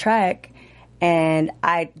playing this track, and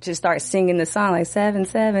I just start singing the song, like 7,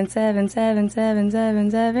 7, 7, 7, 7,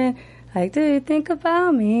 7, 7. Like, do you think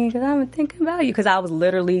about me? Because I'm thinking about you. Because I was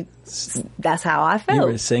literally, that's how I felt. You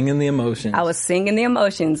were singing the emotions. I was singing the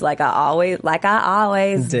emotions like I always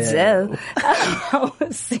do. I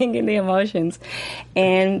was singing the emotions.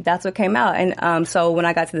 And that's what came out. And so when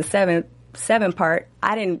I got to the 7 part,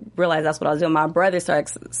 I didn't realize that's what I was doing. My brother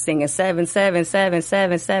started singing 7, 7, 7,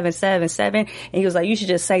 7, 7, 7, 7. And he was like, you should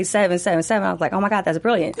just say 7, 7, 7. I was like, oh my God, that's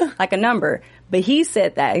brilliant. Like a number. But he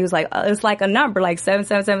said that. He was like, it's like a number, like 7,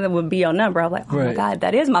 7, 7 would be your number. I was like, oh my God,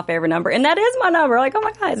 that is my favorite number. And that is my number. Like, oh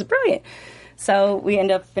my God, it's brilliant. So we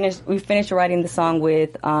finished writing the song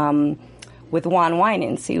with Juan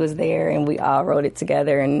Winans. He was there, and we all wrote it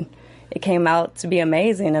together, and it came out to be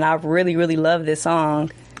amazing. And I really, really love this song.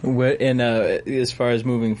 As far as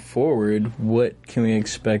moving forward, what can we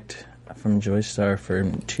expect from JoiStaRR for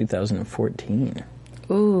 2014?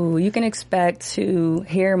 Ooh, you can expect to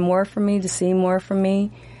hear more from me, to see more from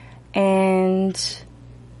me, and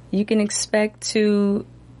you can expect to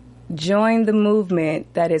join the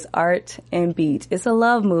movement that is art and beat. It's a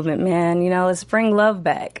love movement, man. You know, let's bring love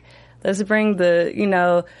back. Let's bring the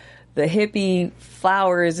hippie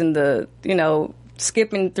flowers and the,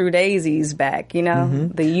 skipping through daisies back,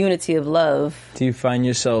 the unity of love. Do you find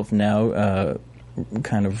yourself now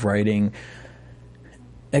kind of writing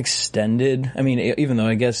extended? I mean, even though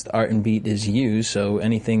I guess art and beat is you, so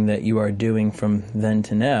anything that you are doing from then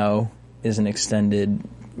to now is an extended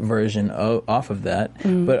version off of that.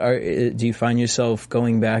 But do you find yourself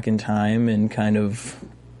going back in time and kind of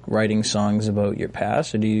writing songs about your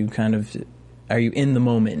past, or are you in the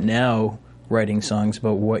moment now writing songs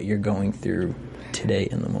about what you're going through today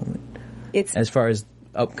in the moment? As far as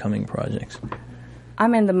upcoming projects,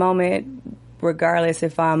 I'm in the moment regardless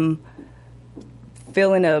if I'm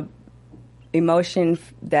feeling a emotion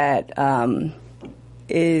that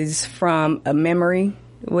is from a memory,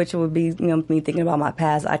 which would be me thinking about my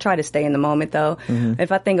past. I try to stay in the moment though.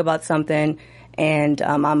 If I think about something and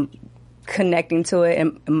I'm connecting to it,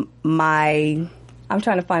 and I'm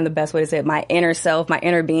trying to find the best way to say it. My inner self, my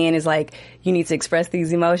inner being is like, you need to express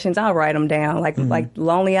these emotions. I'll write them down. Like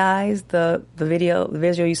Lonely Eyes, the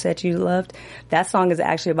visual you said you loved. That song is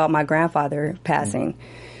actually about my grandfather passing.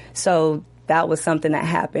 So that was something that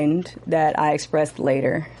happened that I expressed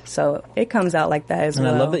later. So it comes out like that as well.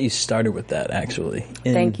 And I love that you started with that, actually.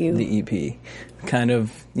 Thank you. The EP. Kind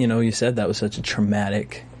of, you said that was such a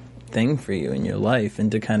traumatic thing for you in your life,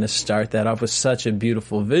 and to kind of start that off with such a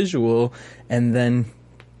beautiful visual, and then,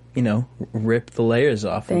 you know, rip the layers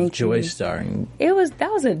off of JoiStar. And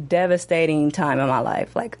That was a devastating time in my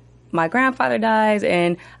life. Like, my grandfather dies,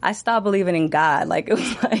 and I stopped believing in God. Like, it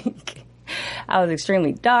was like, I was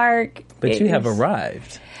extremely dark. But you have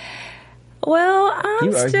arrived. Well,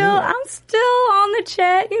 I'm still on the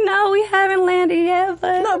check. You know, we haven't landed yet,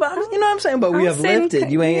 but no, but you know what I'm saying. But we have lifted.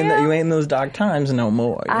 You ain't in those dark times no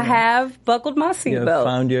more. I have buckled my seatbelt. You have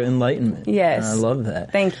found your enlightenment. Yes, I love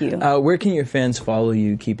that. Thank you. Where can your fans follow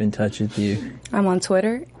you? Keep in touch with you. I'm on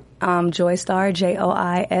Twitter. JoiStar,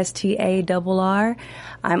 JoiStarR.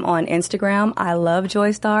 I'm on Instagram. I love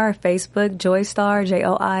JoiStar. Facebook, JoiStar,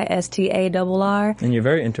 JoiStarR. And you're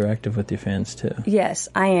very interactive with your fans too. Yes,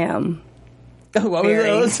 I am. What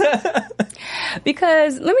was those?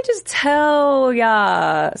 Because let me just tell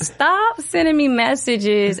y'all, stop sending me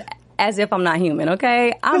messages as if I'm not human,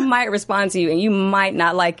 okay? I might respond to you and you might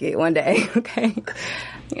not like it one day, okay?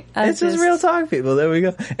 It's just real talk, people. There we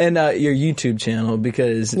go. And your YouTube channel,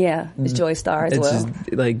 because it's JoiStar as well. It's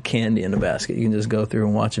just like candy in a basket. You can just go through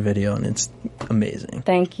and watch a video, and it's amazing.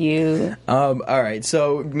 Thank you. All right,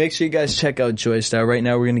 so make sure you guys check out JoiStar. Right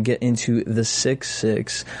now, we're going to get into the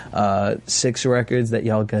 6 records that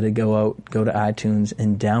y'all got to go to iTunes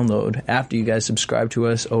and download after you guys subscribe to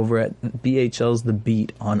us over at BHL's The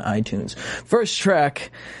Beat on iTunes. First track.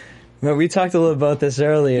 No, we talked a little about this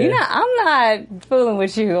earlier. You know, I'm not fooling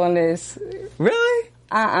with you on this. Really?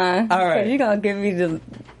 All right. You're going to give me the...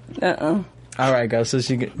 All right, guys. So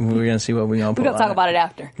we're going to see what we're going to pull. We're going to talk about it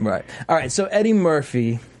after. Right. All right. So Eddie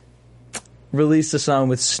Murphy released a song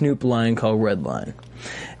with Snoop Lion called Red Line.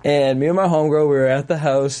 And me and my homegirl, we were at the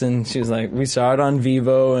house, and she was like, we saw it on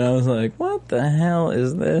Vivo, and I was like, what the hell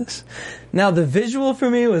is this? Now, the visual for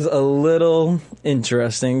me was a little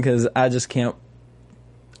interesting, because I just can't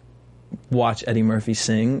watch Eddie Murphy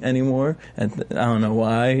sing anymore. I don't know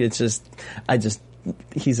why.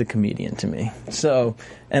 He's a comedian to me. So,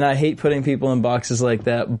 and I hate putting people in boxes like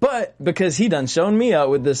that, but because he done shown me out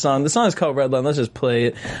with this song. The song is called Red Line. Let's just play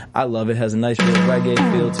it. I love it. It has a nice real reggae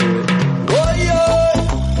feel to it.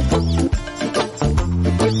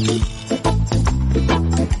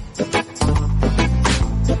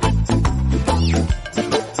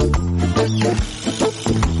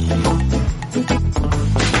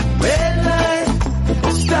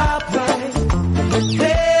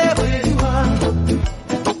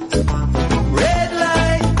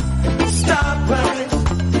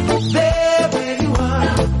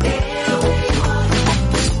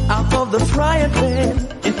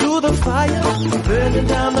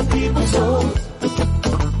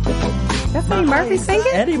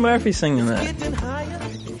 Eddie Murphy singing that.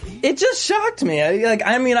 It just shocked me.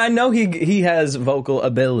 I know he has vocal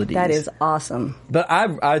abilities. That is awesome. But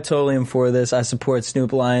I totally am for this. I support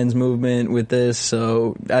Snoop Lion's movement with this,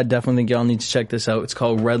 so I definitely think y'all need to check this out. It's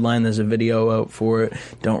called Red Line. There's a video out for it.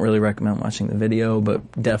 Don't really recommend watching the video,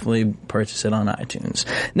 but definitely purchase it on iTunes.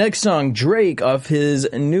 Next song, Drake, off his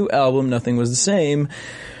new album, Nothing Was the Same.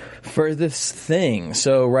 Furthest Thing.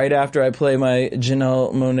 So right after I play my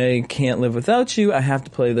Janelle Monáe Can't Live Without You, I have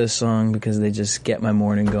to play this song because they just get my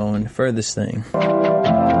morning going. Furthest Thing.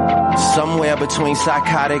 Somewhere between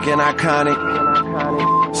psychotic and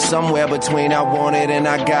iconic. Somewhere between I want it and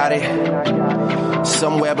I got it.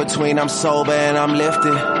 Somewhere between I'm sober and I'm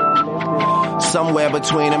lifted. Somewhere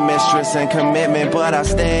between a mistress and commitment, but I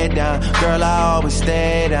stayed down. Girl, I always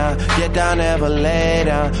stay down. Get down, never lay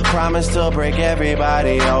down. Promise to break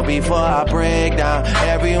everybody out before I break down.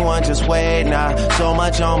 Everyone just wait now. So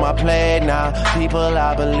much on my plate now. People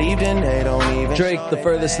I believed in, they don't even. Drake, The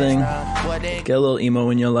Furthest Thing. Get a little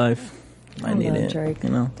emo in your life. I need it. Drake. You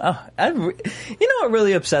know, you know what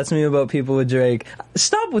really upsets me about people with Drake?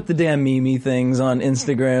 Stop with the damn Mimi things on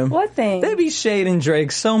Instagram. What thing? They be shading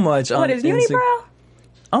Drake so much on What is unibrow?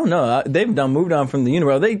 Oh no, they've moved on from the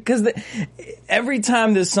unibrow. Because every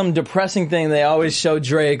time there's some depressing thing, they always show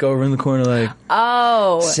Drake over in the corner like,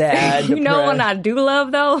 oh, sad. You know what I do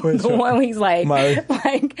love though? What's the that? one where he's like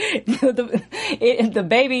the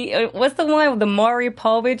baby. What's the one with the Maury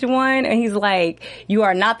Povich one? And he's like, "You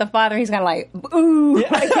are not the father." He's kind of like, "Ooh,"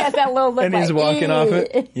 like has that little look, and he's walking off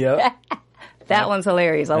it. Yep. That one's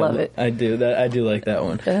hilarious. I love it. I do like that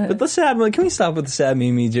one. But the sad one, can we stop with the sad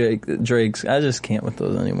Mimi Drakes? I just can't with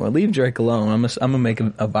those anymore. Leave Drake alone. I'm gonna make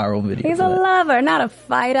a viral video. He's a lover, not a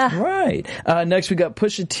fighter. Right. Next we got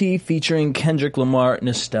Pusha T featuring Kendrick Lamar,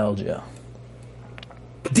 Nostalgia.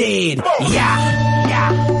 Dead.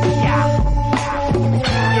 Yeah.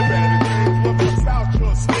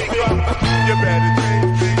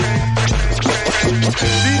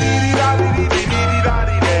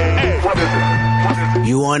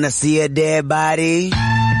 You wanna see a dead body?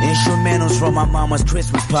 Instrumentals from my mama's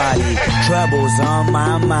Christmas party. Troubles on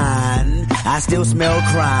my mind. I still smell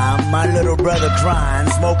crime. My little brother crying.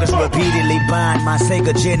 Smokers repeatedly bind my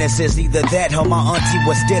Sega Genesis. Either that or my auntie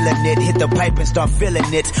was stealing it. Hit the pipe and start feeling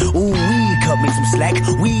it. Ooh, we cut me some slack.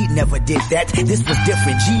 We never did that. This was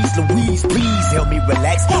different. Jeez Louise, please help me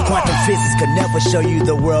relax. Quantum physics could never show you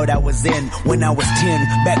the world I was in when I was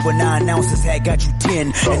 10. Back when 9 ounces had got you 10.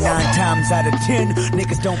 And 9 times out of 10,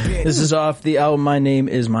 niggas don't pay. This is off the album My Name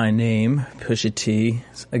Is My Name, Pusha T.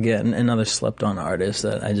 Again, another slept on artist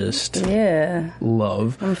that I just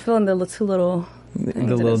love. I'm feeling the little I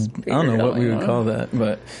don't know what we would call that,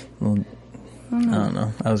 but I don't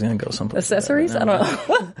know. I was going to go someplace. Accessories? I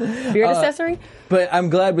don't know. Beard accessory? But I'm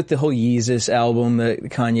glad with the whole Yeezus album that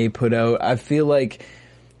Kanye put out. I feel like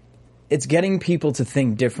it's getting people to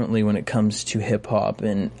think differently when it comes to hip-hop,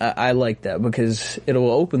 and I like that because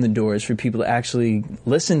it'll open the doors for people to actually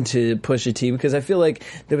listen to Pusha T, because I feel like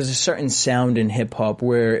there was a certain sound in hip-hop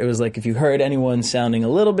where it was like if you heard anyone sounding a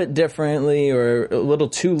little bit differently or a little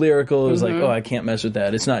too lyrical, it was like, oh, I can't mess with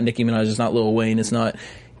that. It's not Nicki Minaj, it's not Lil Wayne, it's not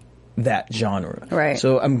that genre. Right.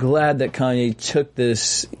 So I'm glad that Kanye took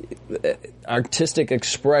this artistic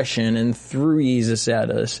expression and threw Yeezus at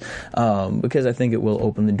us, because I think it will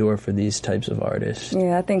open the door for these types of artists.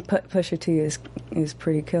 Yeah, I think Pusha T is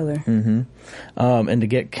pretty killer. Mm-hmm. And to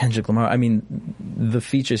get Kendrick Lamar, I mean, the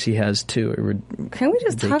features he has too are Can we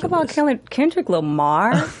just talk about Kendrick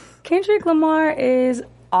Lamar? Kendrick Lamar is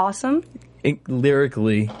awesome.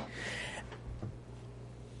 Lyrically.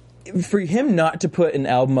 For him not to put an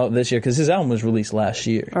album out this year, because his album was released last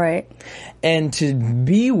year. Right. And to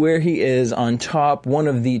be where he is on top, one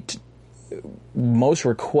of the most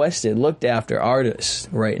requested, looked after artists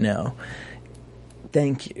right now.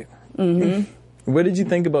 Thank you. Mm-hmm. What did you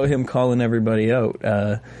think about him calling everybody out?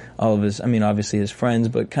 All of his, I mean, obviously his friends,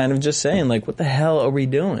 but kind of just saying, like, what the hell are we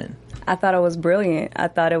doing? I thought it was brilliant. I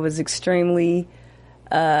thought it was extremely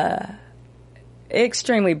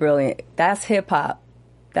brilliant. That's hip-hop.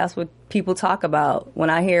 That's what people talk about. When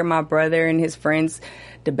I hear my brother and his friends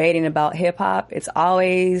debating about hip-hop, it's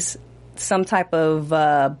always some type of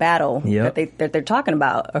battle that they're talking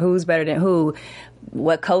about, or who's better than who,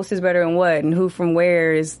 what coast is better than what, and who from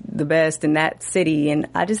where is the best in that city. And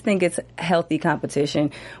I just think it's healthy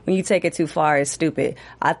competition. When you take it too far, it's stupid.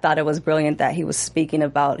 I thought it was brilliant that he was speaking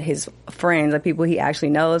about his friends, like people he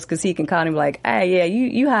actually knows, because he can call him like, hey, yeah,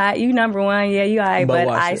 you hot, you number one, yeah, you hot, but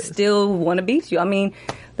I still want to beat you. I mean,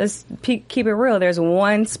 let's keep it real. There's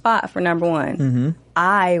one spot for number one. Mm-hmm.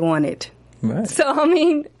 I want it. Right. So, I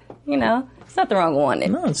mean, you know, it's not the wrong one.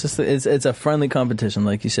 No, it's just it's a friendly competition,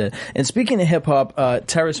 like you said. And speaking of hip hop,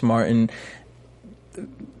 Terrace Martin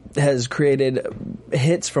has created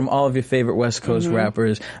hits from all of your favorite West Coast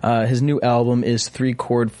rappers. His new album is 3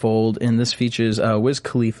 Chord Fold, and this features Wiz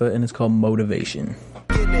Khalifa, and it's called Motivation.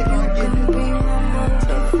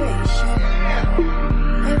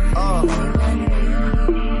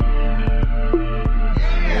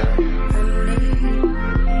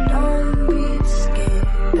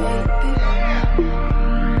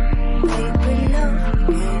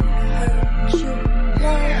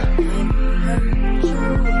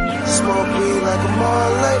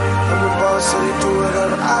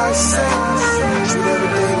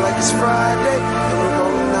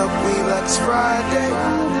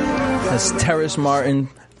 That's Terrace Martin,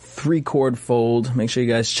 3 Chord Fold. Make sure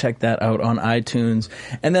you guys check that out on iTunes.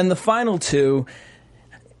 And then the final two,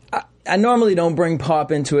 I normally don't bring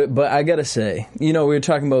pop into it, but I gotta say, you know, we were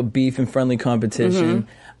talking about beef and friendly competition.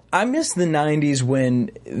 I miss the 90s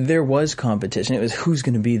when there was competition. It was who's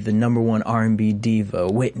going to be the number one R&B diva,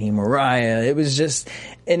 Whitney, Mariah. It was just,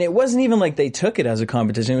 and it wasn't even like they took it as a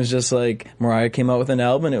competition. It was just like Mariah came out with an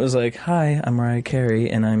album and it was like, hi, I'm Mariah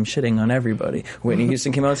Carey and I'm shitting on everybody. Whitney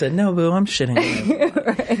Houston came out and said, no, boo, I'm shitting on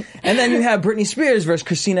everybody. Right. And then you have Britney Spears versus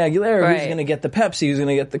Christina Aguilera. Who's going to get the Pepsi? Who's going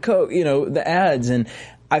to get the Coke? You know, the ads. And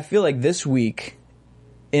I feel like this week,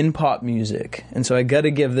 in pop music, and so I got to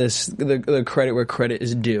give this the credit where credit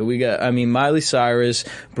is due. We got, I mean, Miley Cyrus,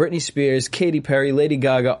 Britney Spears, Katy Perry, Lady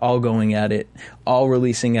Gaga, all going at it, all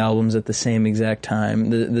releasing albums at the same exact time,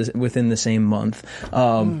 within the same month.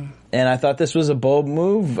 And I thought this was a bold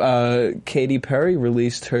move. Katy Perry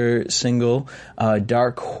released her single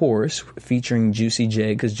 "Dark Horse" featuring Juicy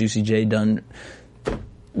J, because Juicy J done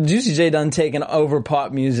taking over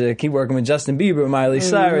pop music. He working with Justin Bieber, Miley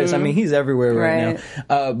Cyrus. I mean, he's everywhere right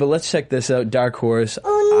now. But let's check this out. Dark Horse.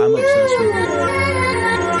 I'm obsessed with it.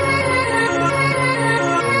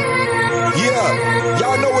 Yeah,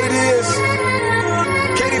 y'all know what it is.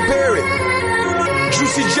 Katy Perry,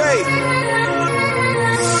 Juicy J.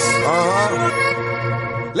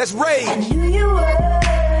 Let's raid. I knew you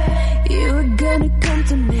were gonna come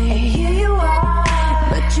to me. And here you are,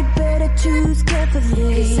 but you better choose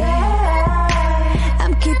carefully. 'Cause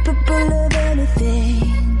I'm capable of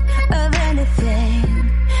anything,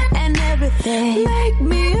 and everything. Make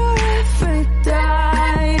me your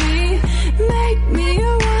Aphrodite, make me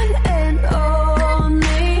your one and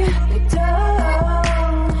only.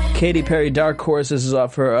 Katy Perry, Dark Horse. This is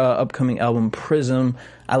off her upcoming album Prism.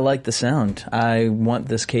 I like the sound. I want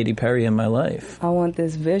this Katy Perry in my life. I want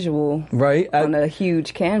this visual, right, on a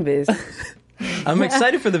huge canvas. I'm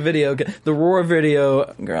excited for the video. The Roar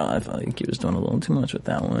video, girl, I felt like you was doing a little too much with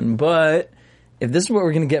that one. But if this is what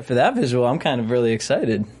we're going to get for that visual, I'm kind of really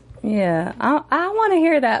excited. Yeah, I want to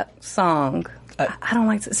hear that song. I don't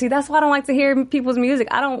like to see. That's why I don't like to hear people's music.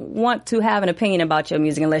 I don't want to have an opinion about your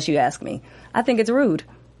music unless you ask me. I think it's rude.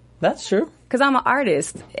 That's true. Because I'm an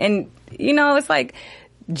artist, and it's like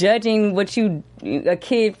judging a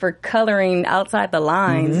kid for coloring outside the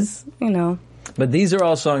lines. Mm-hmm. But these are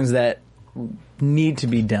all songs that need to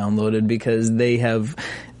be downloaded because they have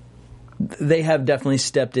definitely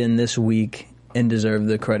stepped in this week and deserve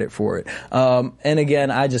the credit for it. And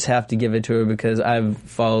again, I just have to give it to her because I've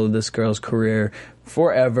followed this girl's career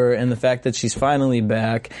forever, and the fact that she's finally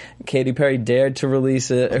back. Katy Perry dared to release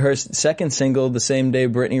her second single the same day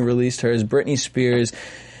Britney released hers, Britney Spears,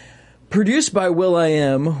 produced by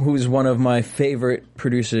will.i.am, who's one of my favorite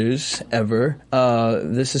producers ever.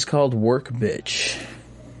 This is called Work Bitch.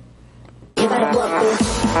 You better work,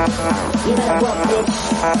 bitch. You better work,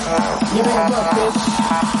 bitch. You better work,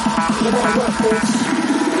 bitch. You better work, bitch.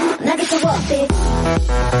 Now get to work, bitch. Now get to work, bitch.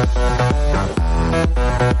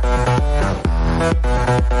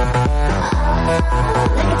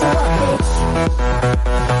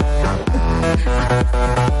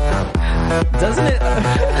 Doesn't it?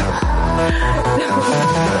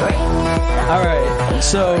 All right,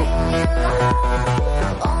 so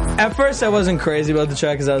at first I wasn't crazy about the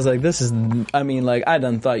track because I was like, I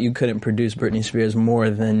done thought you couldn't produce Britney Spears more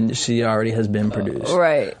than she already has been produced.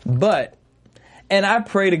 Right. And I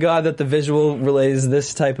pray to God that the visual relays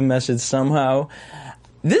this type of message somehow.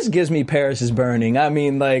 This gives me Paris is Burning. I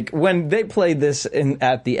mean, like, when they played this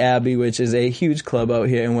at the Abbey, which is a huge club out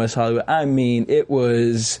here in West Hollywood, I mean, I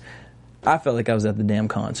felt like I was at the damn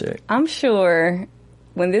concert. I'm sure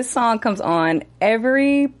when this song comes on,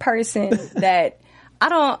 every person that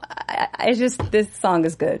this song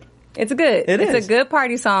is good. It's good. It's a good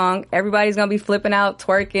party song. Everybody's going to be flipping out,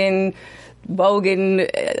 twerking, voguing,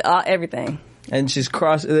 everything. And she's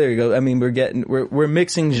there you go. I mean, we're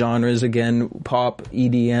mixing genres again, pop,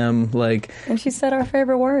 EDM, like. And she said our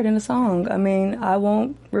favorite word in the song. I mean, I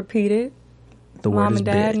won't repeat it. The word Mom is and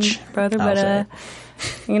Dad bitch. and brother, but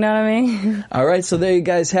you know what I mean? All right, so there you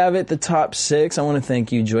guys have it, the top 6. I want to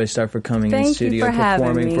thank you, JoiStar, for coming in studio,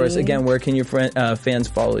 performing for us. Again, where can your fans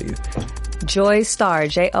follow you? JoiStar,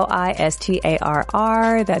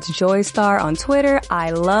 JoiStarR. That's JoiStar on Twitter. I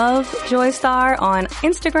love JoiStar on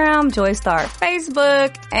Instagram, JoiStar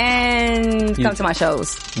Facebook, and come to my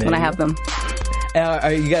shows when I have them.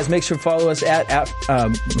 You guys make sure to follow us at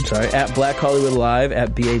Black Hollywood Live,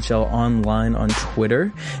 at BHL Online on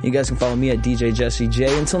Twitter. You guys can follow me at DJ Jesse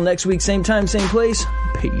J. Until next week, same time, same place.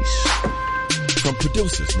 Peace. From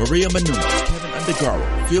producers Maria Menounos, Kevin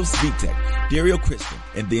Undergaro, Phil Svitek, Dario Christian,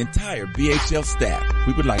 and the entire BHL staff,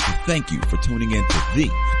 we would like to thank you for tuning in to the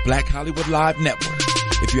Black Hollywood Live Network.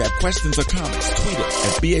 If you have questions or comments, tweet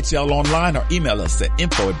us at BHL Online or email us at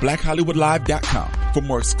info@blackhollywoodlive.com. For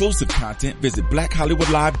more exclusive content, visit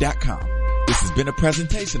blackhollywoodlive.com. This has been a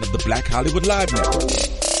presentation of the Black Hollywood Live Network.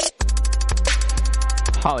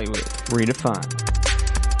 Hollywood Redefined.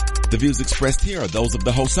 The views expressed here are those of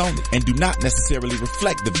the host only and do not necessarily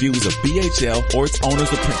reflect the views of BHL or its owners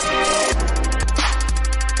or principals.